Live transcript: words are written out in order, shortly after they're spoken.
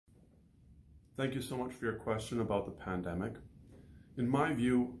Thank you so much for your question about the pandemic. In my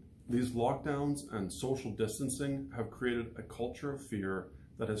view, these lockdowns and social distancing have created a culture of fear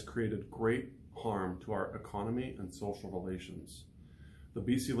that has created great harm to our economy and social relations. The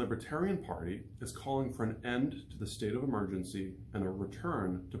BC Libertarian Party is calling for an end to the state of emergency and a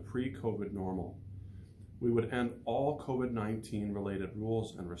return to pre-COVID normal. We would end all COVID-19 related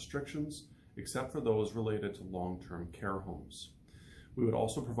rules and restrictions, except for those related to long-term care homes. We would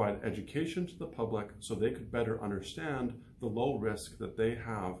also provide education to the public so they could better understand the low risk that they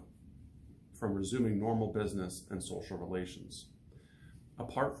have from resuming normal business and social relations.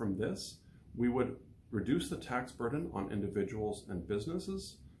 Apart from this, we would reduce the tax burden on individuals and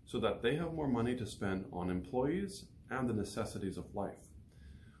businesses so that they have more money to spend on employees and the necessities of life.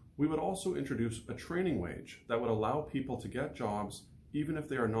 We would also introduce a training wage that would allow people to get jobs even if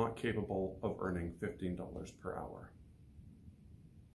they are not capable of earning $15 per hour.